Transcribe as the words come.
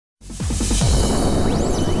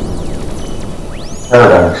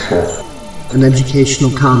Paradigm shift. An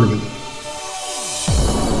educational comedy.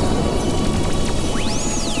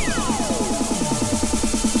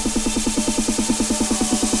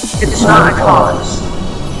 It's not a cause,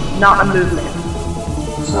 not a movement.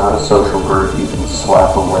 It's not a social group you can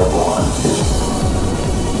slap a label onto.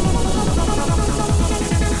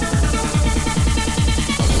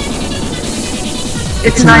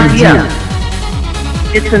 It's an idea.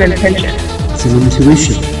 It's an intention. It's an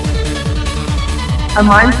intuition. A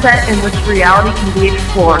mindset in which reality can be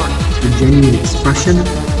explored. It's a genuine expression,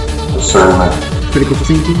 Discernment. critical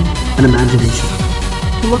thinking, and imagination.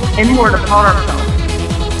 To look inward upon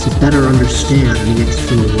ourselves. To better understand the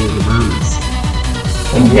external world around us.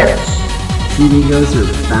 And yes, Few egos are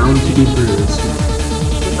bound to be bruised.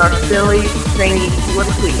 With our silly, zany,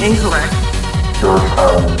 politically incorrect, George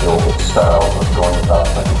Carlin Gilbert style of going about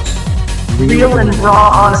things. real and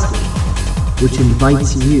raw honesty. Which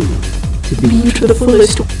invites you to be to the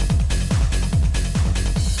fullest.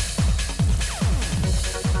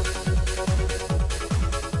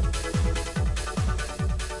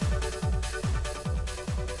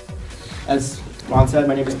 As Ron said,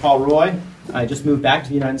 my name is Paul Roy. I just moved back to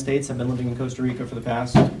the United States. I've been living in Costa Rica for the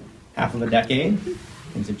past half of a decade.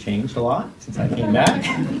 Things have changed a lot since I came back.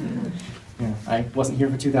 Yeah, I wasn't here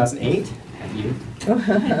for 2008. Have you?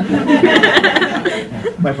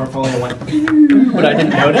 Yeah, my portfolio went, but I didn't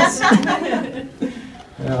notice.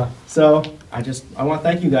 So I want to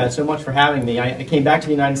thank you guys so much for having me. I came back to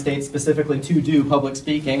the United States specifically to do public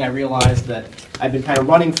speaking. I realized that I've been kind of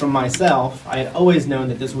running from myself. I had always known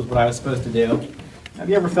that this was what I was supposed to do. Have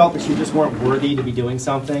you ever felt that you just weren't worthy to be doing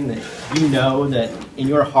something, that you know that in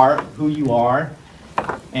your heart who you are,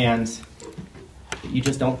 and you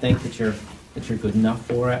just don't think that you're good enough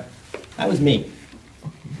for it? That was me.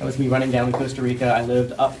 That was me running down in Costa Rica. I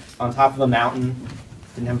lived up on top of a mountain,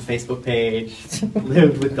 didn't have a Facebook page,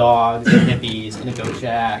 lived with dogs and hippies in a goat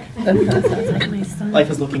shack. Life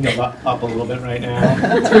is looking up a little bit right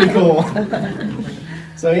now. It's pretty cool.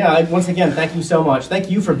 So yeah, once again, thank you so much.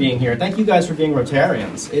 Thank you for being here. Thank you guys for being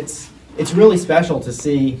Rotarians. It's really special to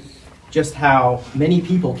see just how many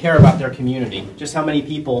people care about their community, just how many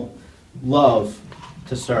people love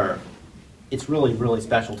to serve. It's really, really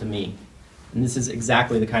special to me. And this is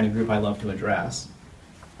exactly the kind of group I love to address.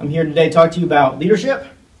 I'm here today to talk to you about leadership. I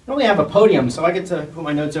normally have a podium, so I get to put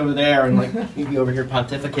my notes over there and maybe over here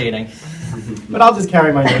pontificating. But I'll just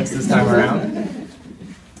carry my notes this time around.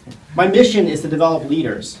 My mission is to develop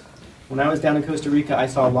leaders. When I was down in Costa Rica, I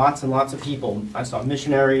saw lots and lots of people. I saw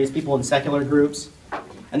missionaries, people in secular groups,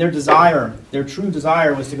 and their true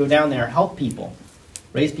desire was to go down there, help people,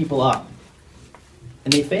 raise people up.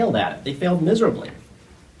 And they failed at it. They failed miserably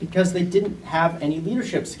because they didn't have any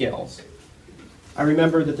leadership skills. I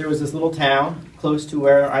remember that there was this little town close to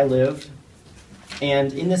where I lived,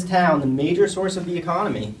 and in this town, the major source of the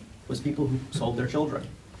economy was people who sold their children.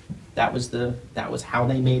 That was how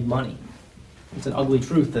they made money. It's an ugly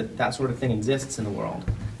truth that that sort of thing exists in the world.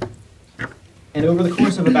 And over the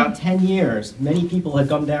course of about 10 years, many people had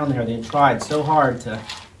come down there. They had tried so hard to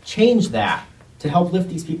change that, to help lift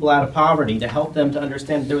these people out of poverty, to help them to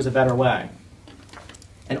understand that there was a better way.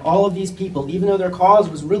 And all of these people, even though their cause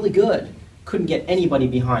was really good, couldn't get anybody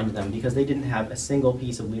behind them because they didn't have a single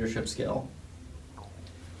piece of leadership skill.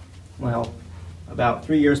 Well, about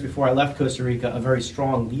 3 years before I left Costa Rica, a very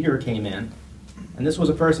strong leader came in. And this was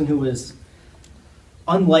a person who was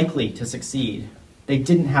unlikely to succeed. They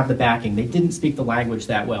didn't have the backing. They didn't speak the language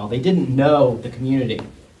that well. They didn't know the community.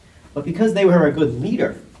 But because they were a good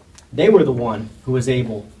leader, they were the one who was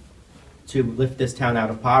able to lift this town out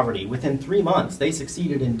of poverty. Within 3 months, they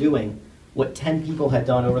succeeded in doing what 10 people had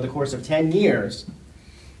done over the course of 10 years,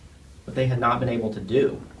 but they had not been able to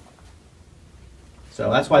do. So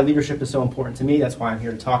that's why leadership is so important to me. That's why I'm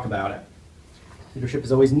here to talk about it. Leadership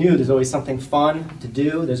is always new. There's always something fun to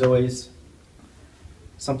do. There's always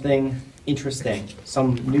something interesting,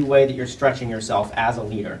 some new way that you're stretching yourself as a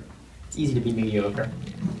leader. It's easy to be mediocre.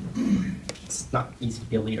 It's not easy to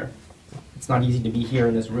be a leader. It's not easy to be here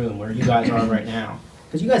in this room where you guys are right now.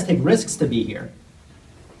 Because you guys take risks to be here.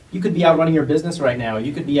 You could be out running your business right now.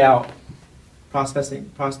 You could be out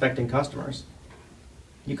prospecting customers.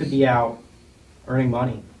 You could be out earning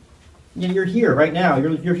money. You're here right now.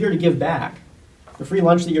 You're here to give back. The free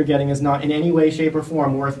lunch that you're getting is not in any way, shape, or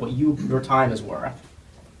form worth what your time is worth.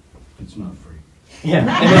 It's not free. Yeah,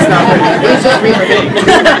 and it's not free. It's just free for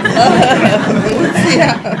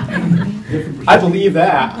me. I believe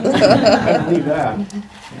that. I believe that.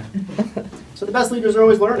 Yeah. So the best leaders are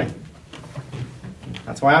always learning.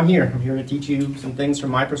 That's why I'm here. I'm here to teach you some things from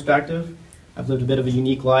my perspective. I've lived a bit of a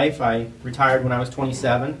unique life. I retired when I was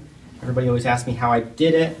 27. Everybody always asks me how I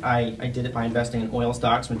did it. I did it by investing in oil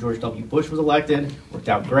stocks when George W. Bush was elected. Worked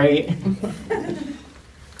out great.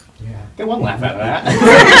 Yeah. Get one laugh out of that.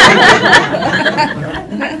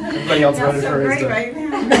 Everybody else voted for his. Right now.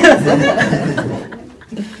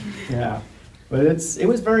 Yeah, but it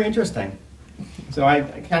was very interesting. So I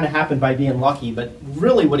kind of happened by being lucky, but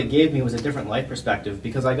really what it gave me was a different life perspective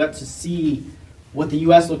because I got to see what the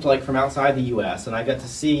U.S. looked like from outside the U.S., and I got to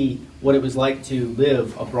see what it was like to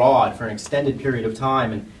live abroad for an extended period of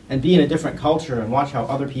time and be in a different culture and watch how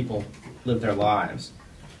other people live their lives.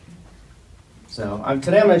 So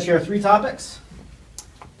today I'm going to share 3 topics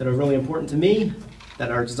that are really important to me,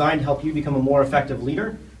 that are designed to help you become a more effective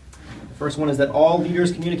leader. The first one is that all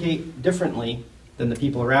leaders communicate differently than the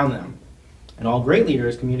people around them. And all great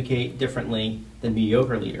leaders communicate differently than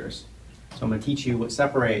mediocre leaders. So I'm going to teach you what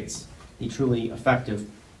separates the truly effective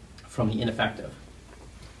from the ineffective.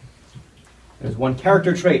 There's one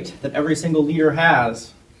character trait that every single leader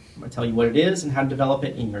has. I'm going to tell you what it is and how to develop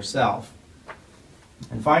it in yourself.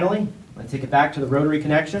 And finally, I'm going to take it back to the Rotary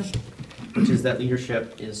connection, which is that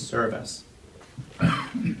leadership is service.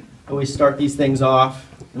 I always start these things off,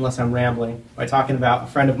 unless I'm rambling, by talking about a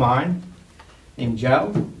friend of mine named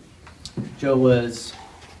Joe. Joe was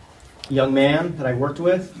a young man that I worked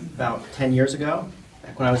with about 10 years ago,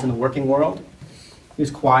 back when I was in the working world. He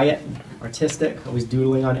was quiet, artistic, always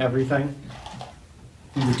doodling on everything.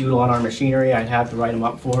 He would doodle on our machinery. I'd have to write him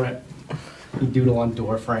up for it. He'd doodle on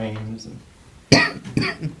door frames.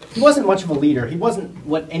 He wasn't much of a leader. He wasn't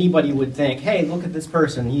what anybody would think, hey, look at this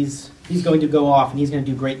person. He's going to go off and he's going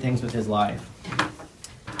to do great things with his life.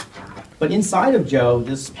 But inside of Joe,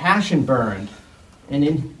 this passion burned. And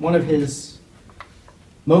in one of his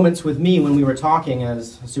moments with me when we were talking,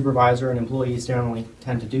 as a supervisor and employees generally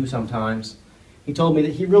tend to do sometimes, he told me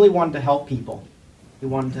that he really wanted to help people. He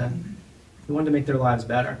wanted to make their lives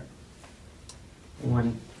better. And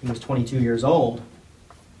when he was 22 years old,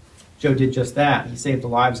 Joe did just that. He saved the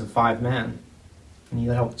lives of 5 men, and he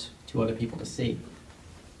helped 2 other people to see.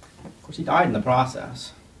 Of course, he died in the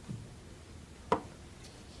process.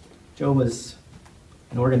 Joe was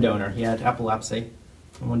an organ donor. He had epilepsy.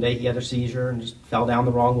 And one day he had a seizure and just fell down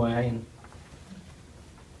the wrong way and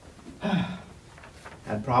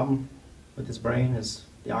had a problem with his brain as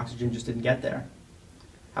the oxygen just didn't get there.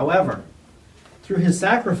 However, through his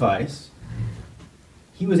sacrifice,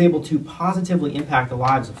 he was able to positively impact the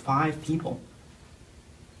lives of 5 people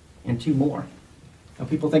and 2 more. Now,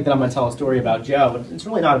 people think that I'm going to tell a story about Joe, but it's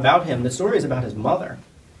really not about him. The story is about his mother.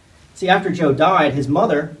 See, after Joe died, his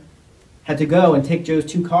mother had to go and take Joe's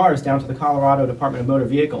 2 cars down to the Colorado Department of Motor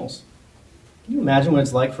Vehicles. Can you imagine what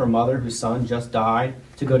it's like for a mother whose son just died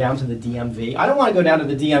to go down to the DMV? I don't want to go down to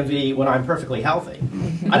the DMV when I'm perfectly healthy.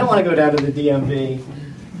 I don't want to go down to the DMV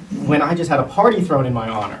when I just had a party thrown in my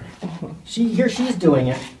honor. Here she's doing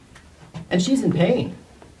it, and she's in pain.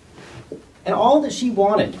 And all that she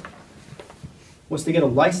wanted was to get a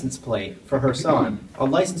license plate for her son, a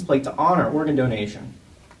license plate to honor organ donation.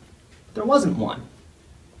 There wasn't one.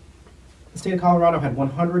 The state of Colorado had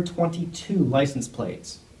 122 license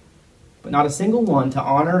plates, but not a single one to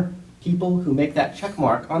honor people who make that check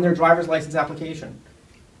mark on their driver's license application.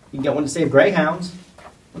 You can get one to save greyhounds.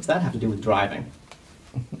 What's that have to do with driving?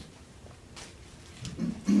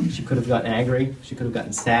 She could have gotten angry. She could have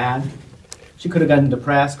gotten sad. She could have gotten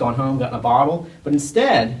depressed, gone home, gotten a bottle. But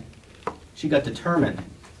instead, she got determined.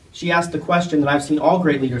 She asked the question that I've seen all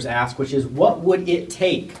great leaders ask, which is, what would it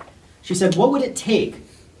take? She said, what would it take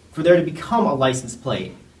for there to become a license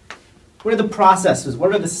plate? What are the processes?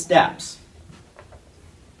 What are the steps?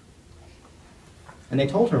 And they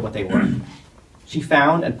told her what they were. She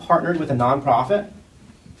found and partnered with a nonprofit.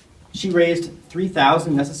 She raised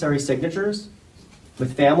 3,000 necessary signatures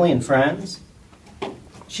with family and friends.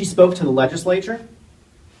 She spoke to the legislature.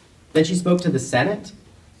 Then she spoke to the Senate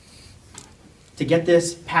to get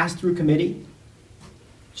this passed through committee.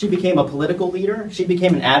 She became a political leader. She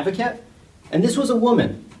became an advocate. And this was a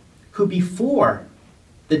woman who, before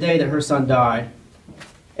the day that her son died,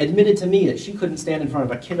 admitted to me that she couldn't stand in front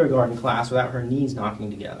of a kindergarten class without her knees knocking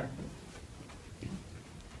together.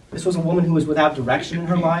 This was a woman who was without direction in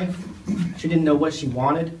her life. She didn't know what she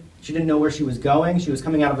wanted. She didn't know where she was going. She was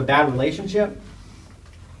coming out of a bad relationship.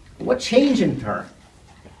 But what changed in her?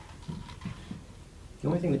 The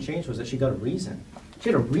only thing that changed was that she got a reason. She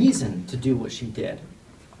had a reason to do what she did.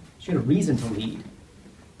 She had a reason to lead.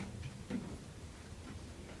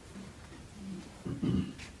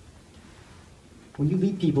 When you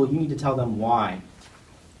lead people, you need to tell them why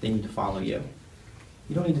they need to follow you.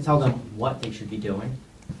 You don't need to tell them what they should be doing.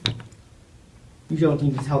 You don't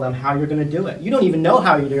need to tell them how you're going to do it. You don't even know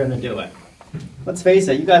how you're going to do it. Let's face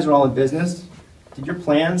it, you guys are all in business. Did your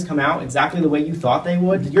plans come out exactly the way you thought they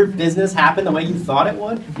would? Did your business happen the way you thought it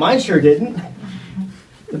would? Mine sure didn't.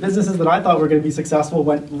 The businesses that I thought were going to be successful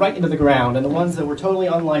went right into the ground, and the ones that were totally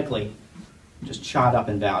unlikely just shot up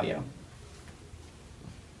in value.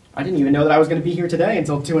 I didn't even know that I was going to be here today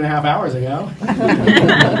until 2.5 hours ago.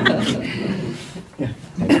 Yeah,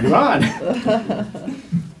 you're on.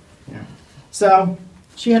 Yeah. So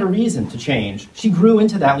she had a reason to change. She grew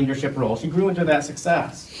into that leadership role. She grew into that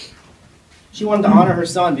success. She wanted to honor her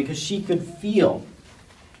son because she could feel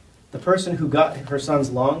the person who got her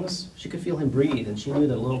son's lungs. She could feel him breathe, and she knew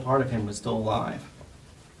that a little part of him was still alive.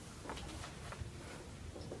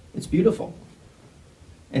 It's beautiful.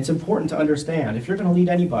 And it's important to understand, if you're going to lead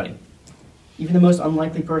anybody, even the most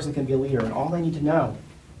unlikely person can be a leader, and all they need to know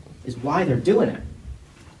is why they're doing it.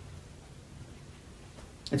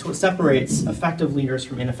 It's what separates effective leaders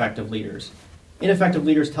from ineffective leaders. Ineffective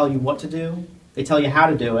leaders tell you what to do, they tell you how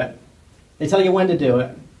to do it, they tell you when to do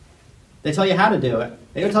it, they tell you how to do it,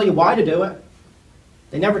 they don't tell you why to do it,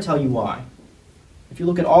 they never tell you why. If you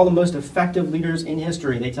look at all the most effective leaders in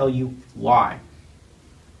history, they tell you why.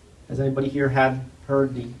 Has anybody here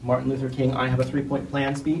heard the Martin Luther King I have a 3-point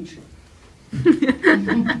plan speech?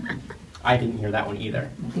 I didn't hear that one either.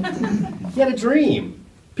 He had a dream.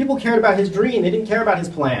 People cared about his dream. They didn't care about his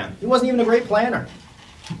plan. He wasn't even a great planner.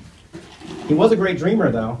 He was a great dreamer,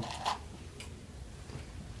 though.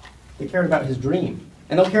 They cared about his dream.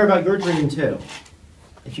 And they'll care about your dream, too,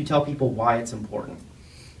 if you tell people why it's important.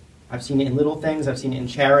 I've seen it in little things. I've seen it in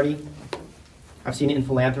charity. I've seen it in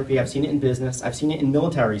philanthropy. I've seen it in business. I've seen it in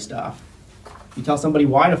military stuff. You tell somebody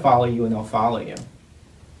why to follow you, and they'll follow you.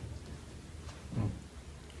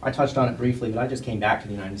 I touched on it briefly, but I just came back to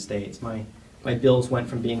the United States. My bills went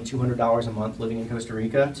from being $200 a month living in Costa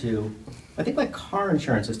Rica to, I think my car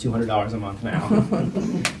insurance is $200 a month now.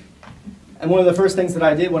 And one of the first things that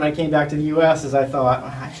I did when I came back to the US is I thought,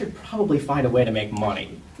 I should probably find a way to make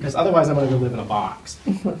money, because otherwise I'm going to go live in a box.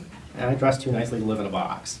 And I dress too nicely to live in a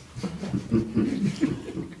box.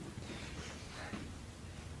 And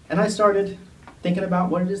I started thinking about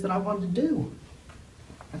what it is that I wanted to do.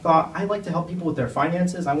 I thought, I'd like to help people with their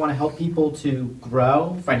finances. I want to help people to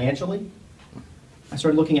grow financially. I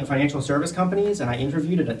started looking at financial service companies, and I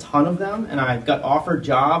interviewed at a ton of them, and I got offered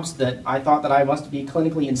jobs that I thought that I must be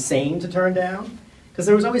clinically insane to turn down, because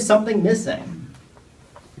there was always something missing.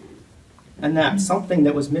 And that something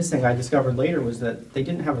that was missing, I discovered later, was that they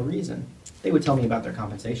didn't have a reason. They would tell me about their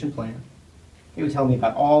compensation plan. They would tell me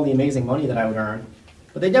about all the amazing money that I would earn,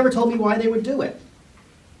 but they never told me why they would do it.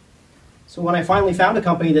 So when I finally found a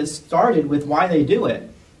company that started with why they do it,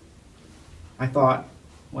 I thought,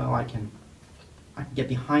 well, I can get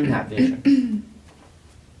behind that vision.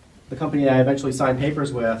 The company that I eventually signed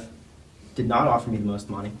papers with did not offer me the most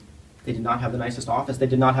money. They did not have the nicest office. They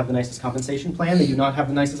did not have the nicest compensation plan. They do not have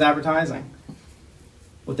the nicest advertising.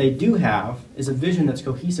 What they do have is a vision that's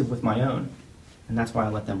cohesive with my own, and that's why I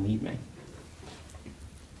let them lead me.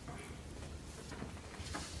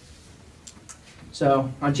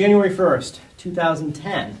 So on January 1st,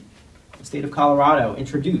 2010, the state of Colorado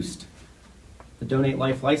introduced the Donate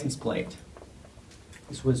Life license plate.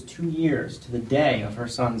 This was 2 years to the day of her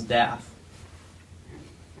son's death.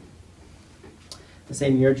 The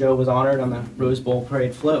same year, Joe was honored on the Rose Bowl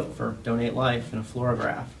Parade float for Donate Life in a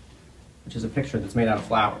florograph, which is a picture that's made out of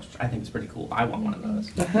flowers, which I think is pretty cool. I want one of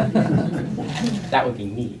those. That would be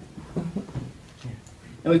neat.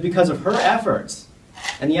 It was because of her efforts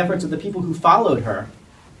and the efforts of the people who followed her.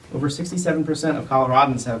 Over 67% of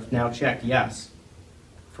Coloradans have now checked yes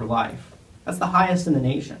for life. That's the highest in the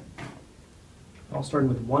nation. It all started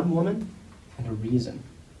with one woman and a reason.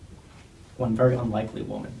 One very unlikely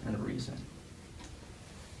woman and a reason.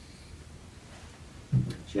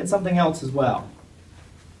 She had something else as well.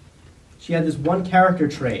 She had this one character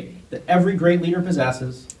trait that every great leader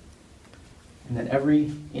possesses, and that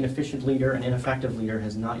every inefficient leader and ineffective leader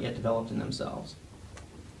has not yet developed in themselves.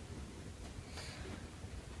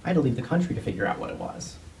 I had to leave the country to figure out what it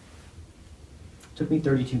was. It took me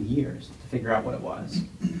 32 years to figure out what it was.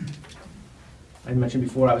 I mentioned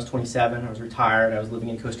before I was 27, I was retired, I was living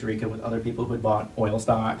in Costa Rica with other people who had bought oil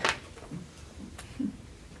stock.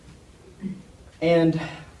 And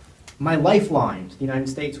my lifeline to the United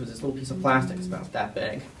States was this little piece of plastic, it's about that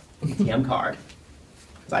big, ATM card.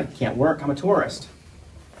 Because I can't work, I'm a tourist.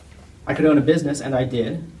 I could own a business, and I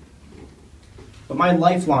did. But my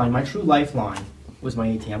lifeline, my true lifeline, was my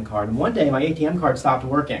ATM card. And one day, my ATM card stopped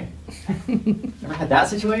working. Ever had that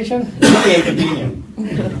situation? It's really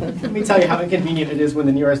inconvenient. Let me tell you how inconvenient it is when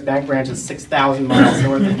the nearest bank branch is 6,000 miles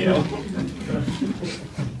north of you.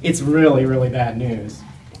 It's really, really bad news.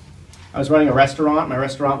 I was running a restaurant. My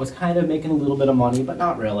restaurant was kind of making a little bit of money, but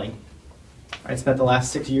not really. I spent the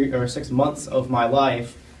last 6 months of my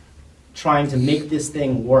life trying to make this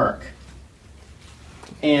thing work.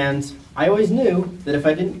 And I always knew that if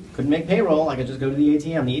I couldn't make payroll, I could just go to the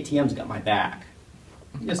ATM. The ATM's got my back.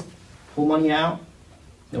 Just pull money out,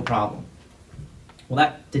 no problem. Well,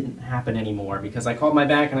 that didn't happen anymore because I called my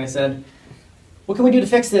bank and I said, what can we do to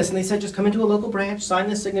fix this? And they said, just come into a local branch, sign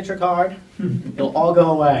this signature card, it'll all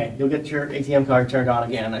go away. You'll get your ATM card turned on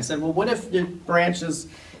again. And I said, well, what if your branch is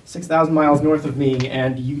 6,000 miles north of me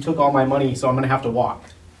and you took all my money, so I'm going to have to walk?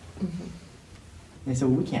 And they said,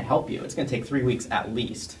 well, we can't help you. It's going to take 3 weeks at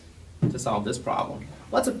least to solve this problem.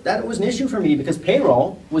 Well, that was an issue for me because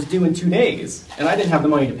payroll was due in 2 days, and I didn't have the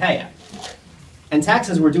money to pay it. And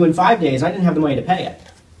taxes were due in 5 days, and I didn't have the money to pay it.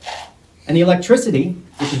 And the electricity,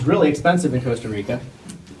 which is really expensive in Costa Rica,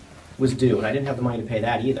 was due, and I didn't have the money to pay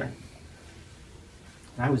that either.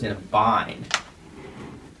 And I was in a bind.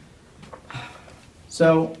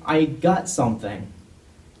 So I got something.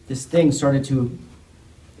 This thing started to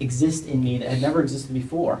exist in me that had never existed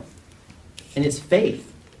before. And it's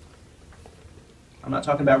faith. I'm not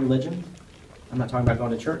talking about religion. I'm not talking about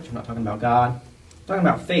going to church. I'm not talking about God. I'm talking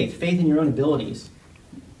about faith. Faith in your own abilities.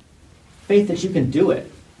 Faith that you can do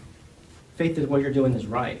it. Faith that what you're doing is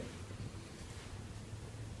right.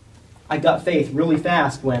 I got faith really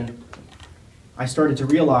fast when I started to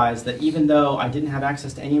realize that even though I didn't have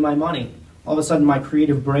access to any of my money, all of a sudden my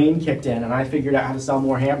creative brain kicked in and I figured out how to sell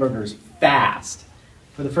more hamburgers fast.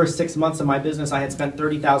 For the first 6 months of my business, I had spent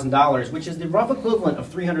 $30,000, which is the rough equivalent of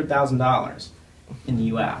 $300,000 in the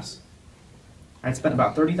US. I had spent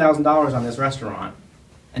about $30,000 on this restaurant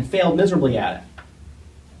and failed miserably at it.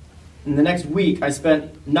 And the next week, I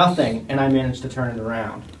spent nothing, and I managed to turn it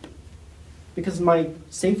around. Because my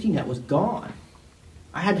safety net was gone.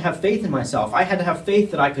 I had to have faith in myself. I had to have faith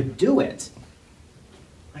that I could do it.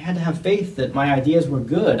 I had to have faith that my ideas were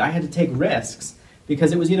good. I had to take risks.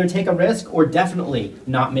 Because it was either take a risk or definitely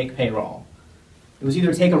not make payroll. It was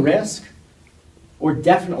either take a risk or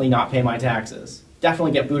definitely not pay my taxes.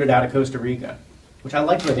 Definitely get booted out of Costa Rica. Which I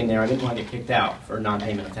liked living there. I didn't want to get kicked out for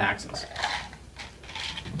non-payment of taxes.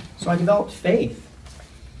 So I developed faith.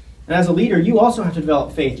 And as a leader, you also have to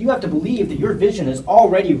develop faith. You have to believe that your vision is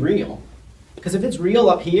already real. Because if it's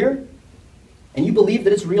real up here, and you believe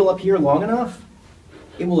that it's real up here long enough,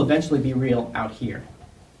 it will eventually be real out here.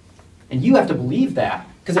 And you have to believe that.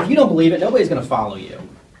 Because if you don't believe it, nobody's going to follow you.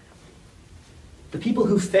 The people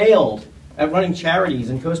who failed at running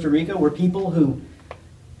charities in Costa Rica were people who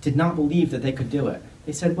did not believe that they could do it.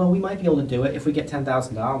 They said, well, we might be able to do it if we get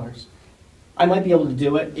 $10,000. I might be able to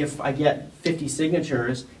do it if I get 50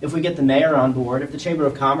 signatures, if we get the mayor on board, if the Chamber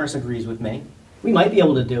of Commerce agrees with me. We might be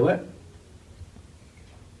able to do it.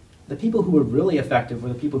 The people who were really effective were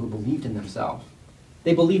the people who believed in themselves.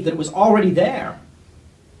 They believed that it was already there.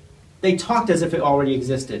 They talked as if it already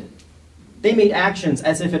existed. They made actions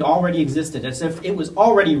as if it already existed, as if it was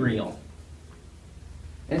already real.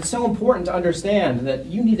 And it's so important to understand that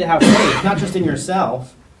you need to have faith, not just in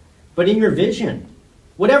yourself, but in your vision,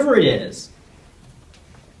 whatever it is.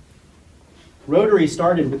 Rotary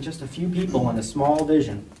started with just a few people and a small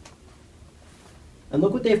vision. And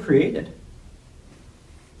look what they've created.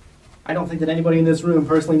 I don't think that anybody in this room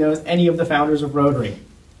personally knows any of the founders of Rotary.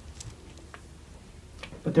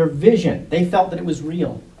 But their vision, they felt that it was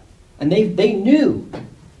real. And they knew,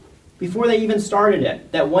 before they even started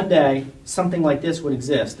it, that one day something like this would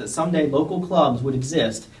exist, that someday local clubs would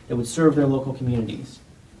exist that would serve their local communities.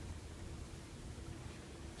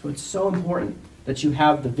 So it's so important that you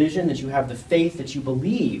have the vision, that you have the faith, that you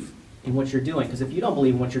believe in what you're doing. Because if you don't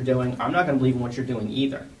believe in what you're doing, I'm not going to believe in what you're doing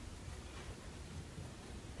either.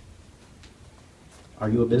 Are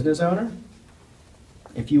you a business owner?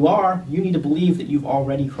 If you are, you need to believe that you've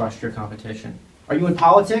already crushed your competition. Are you in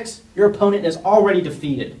politics? Your opponent is already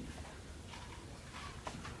defeated.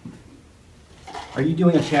 Are you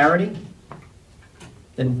doing a charity?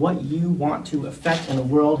 Then what you want to affect in the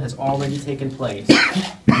world has already taken place.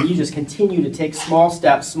 And you just continue to take small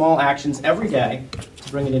steps, small actions every day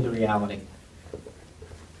to bring it into reality.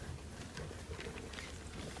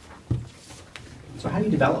 So how do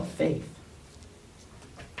you develop faith?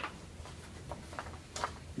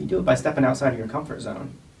 You do it by stepping outside of your comfort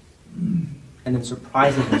zone and then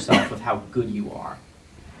surprising yourself with how good you are.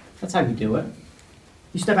 That's how you do it.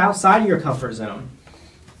 You step outside of your comfort zone.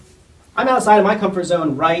 I'm outside of my comfort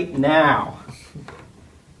zone right now.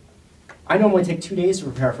 I normally take 2 days to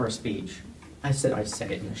prepare for a speech. I say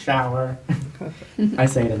it in the shower. I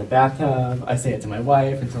say it in the bathtub. I say it to my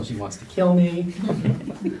wife until she wants to kill me.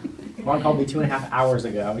 Ron called me 2.5 hours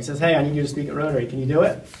ago. He says, hey, I need you to speak at Rotary. Can you do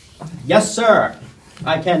it? Yes, sir.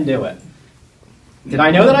 I can do it. Did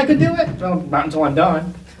I know that I could do it? Well, not until I'm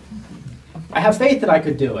done. I have faith that I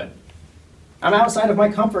could do it. I'm outside of my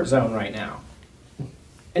comfort zone right now.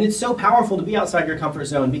 And it's so powerful to be outside your comfort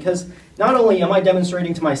zone because not only am I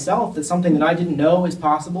demonstrating to myself that something that I didn't know is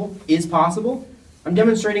possible, I'm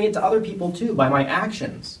demonstrating it to other people too by my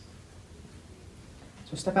actions.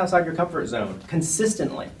 So step outside your comfort zone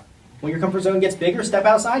consistently. When your comfort zone gets bigger, step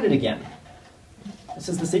outside it again. This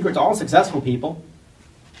is the secret to all successful people.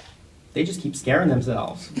 They just keep scaring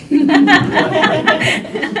themselves.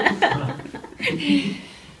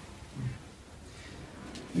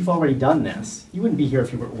 You've already done this. You wouldn't be here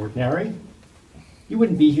if you were ordinary. You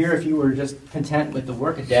wouldn't be here if you were just content with the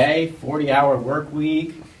work a day, 40-hour work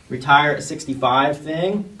week, retire at 65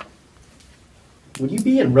 thing. Would you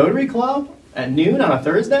be in Rotary Club at noon on a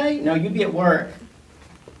Thursday? No, you'd be at work.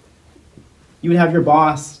 You would have your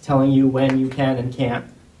boss telling you when you can and can't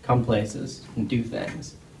come places and do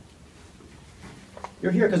things.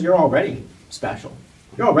 You're here because you're already special.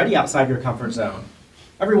 You're already outside your comfort zone.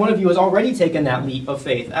 Every one of you has already taken that leap of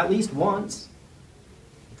faith at least once.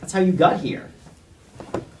 That's how you got here.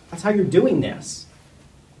 That's how you're doing this.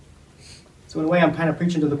 So in a way, I'm kind of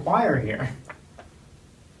preaching to the choir here.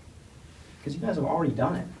 Because you guys have already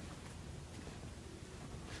done it.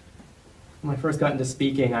 When I first got into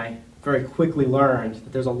speaking, I very quickly learned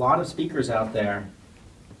that there's a lot of speakers out there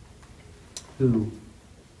who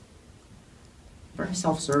are very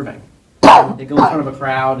self-serving. They go in front of a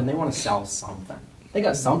crowd and they want to sell something. They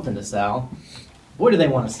got something to sell. Boy, do they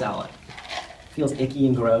want to sell it. It feels icky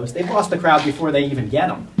and gross. They've lost the crowd before they even get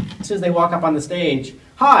them. As soon as they walk up on the stage,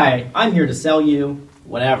 hi, I'm here to sell you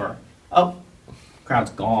whatever. Oh,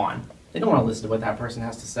 crowd's gone. They don't want to listen to what that person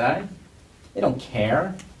has to say. They don't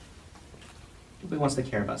care. Nobody wants to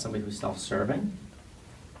care about somebody who's self-serving.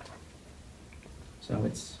 So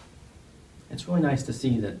it's really nice to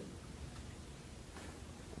see that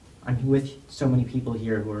I'm with so many people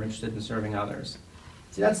here who are interested in serving others.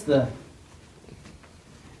 See, that's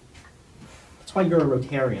why you're a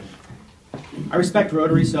Rotarian. I respect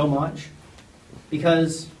Rotary so much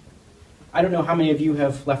because I don't know how many of you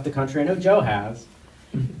have left the country. I know Joe has.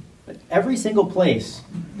 But every single place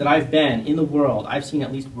that I've been in the world, I've seen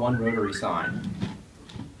at least one Rotary sign.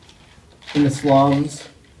 In the slums,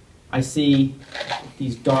 I see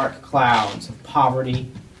these dark clouds of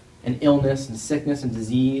poverty and illness and sickness and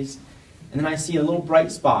disease. And then I see a little bright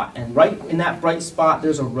spot, and right in that bright spot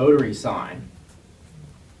there's a Rotary sign.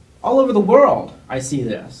 All over the world I see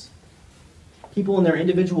this. People in their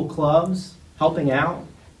individual clubs helping out,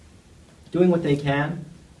 doing what they can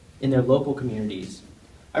in their local communities.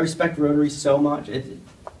 I respect Rotary so much.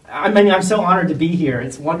 I'm so honored to be here.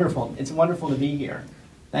 It's wonderful. It's wonderful to be here.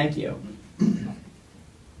 Thank you. Do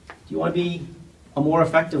you want to be a more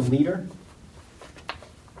effective leader?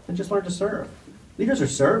 Then just learn to serve. Leaders are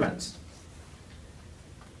servants.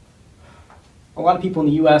 A lot of people in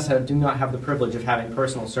the U.S. do not have the privilege of having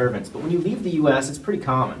personal servants, but when you leave the U.S., it's pretty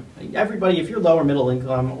common. Everybody, if you're lower middle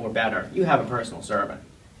income or better, you have a personal servant.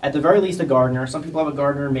 At the very least, a gardener. Some people have a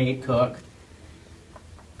gardener, maid, cook.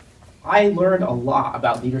 I learned a lot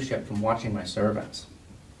about leadership from watching my servants.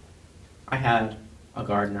 I had a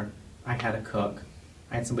gardener. I had a cook.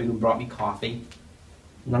 I had somebody who brought me coffee.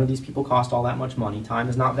 None of these people cost all that much money. Time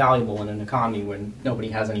is not valuable in an economy when nobody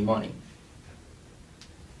has any money.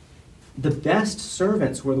 The best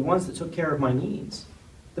servants were the ones that took care of my needs.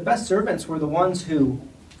 The best servants were the ones who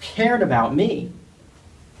cared about me.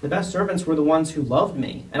 The best servants were the ones who loved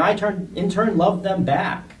me, and I in turn loved them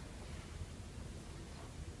back.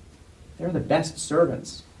 They're the best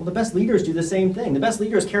servants. Well, the best leaders do the same thing. The best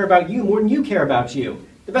leaders care about you more than you care about you.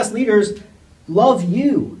 The best leaders love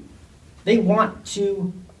you. They want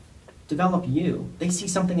to develop you. They see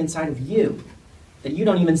something inside of you that you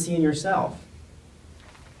don't even see in yourself.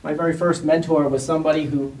 My very first mentor was somebody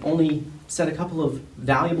who only said a couple of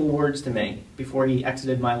valuable words to me before he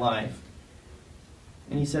exited my life.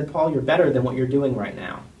 And he said, Paul, you're better than what you're doing right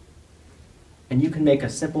now. And you can make a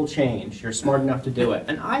simple change. You're smart enough to do it.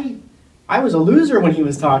 And I was a loser when he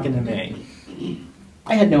was talking to me.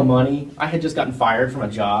 I had no money. I had just gotten fired from a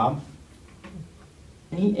job.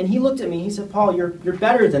 And he looked at me, he said, Paul, you're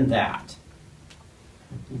better than that.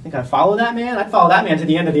 You think I'd follow that man? I'd follow that man to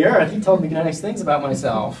the end of the earth. He told me nice things about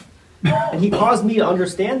myself. And he caused me to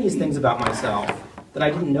understand these things about myself that I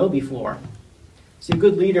didn't know before. See, a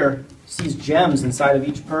good leader sees gems inside of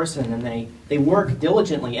each person, and they work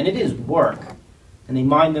diligently, and it is work. And they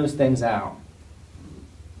mine those things out.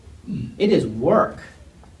 It is work.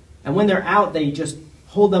 And when they're out, they just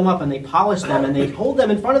hold them up and they polish them and they hold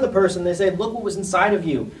them in front of the person. They say, look what was inside of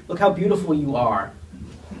you. Look how beautiful you are.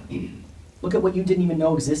 Look at what you didn't even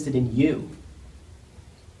know existed in you.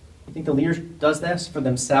 You think the leader does this for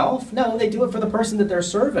themselves? No, they do it for the person that they're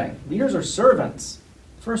serving. Leaders are servants,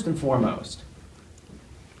 first and foremost.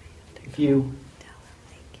 If you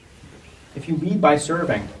lead by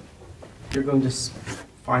serving, you're going to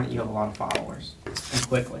find that you have a lot of followers, and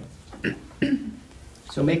quickly.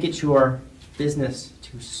 So make it your business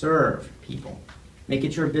to serve people. Make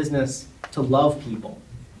it your business to love people.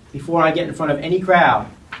 Before I get in front of any crowd,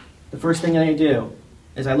 the first thing that I do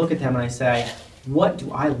is I look at them and I say, what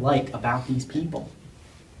do I like about these people?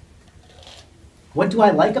 What do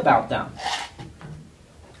I like about them?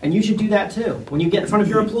 And you should do that too. When you get in front of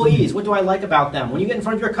your employees, what do I like about them? When you get in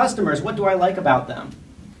front of your customers, what do I like about them?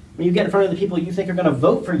 When you get in front of the people you think are going to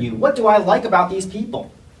vote for you, what do I like about these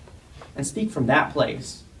people? And speak from that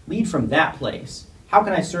place. Lead from that place. How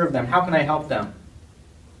can I serve them? How can I help them?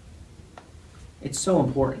 It's so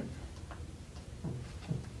important.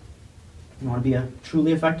 You want to be a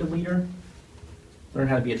truly effective leader? Learn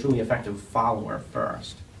how to be a truly effective follower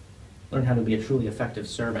first. Learn how to be a truly effective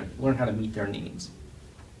servant. Learn how to meet their needs.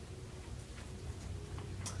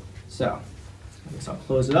 So, I guess I'll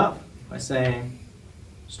close it up by saying,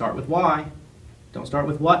 start with why. Don't start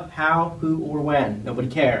with what, how, who, or when. Nobody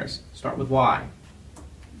cares. Start with why.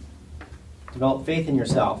 Develop faith in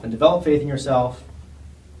yourself, and develop faith in yourself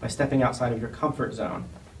by stepping outside of your comfort zone.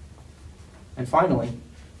 And finally,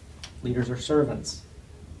 leaders are servants.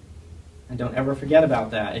 And don't ever forget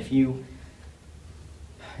about that. If you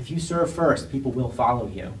serve first, people will follow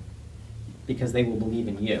you because they will believe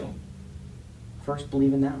in you. First,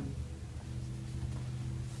 believe in them.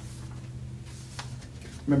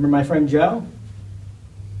 Remember my friend Joe?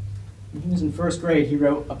 When he was in first grade, he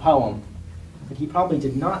wrote a poem that he probably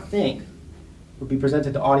did not think would be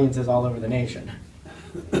presented to audiences all over the nation.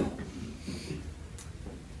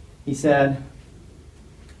 He said,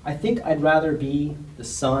 I think I'd rather be the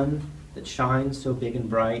sun that shines so big and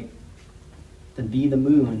bright than be the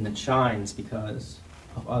moon that shines because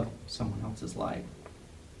of someone else's light.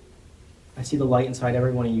 I see the light inside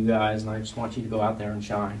every one of you guys, and I just want you to go out there and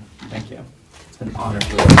shine. Thank you. It's been an honor.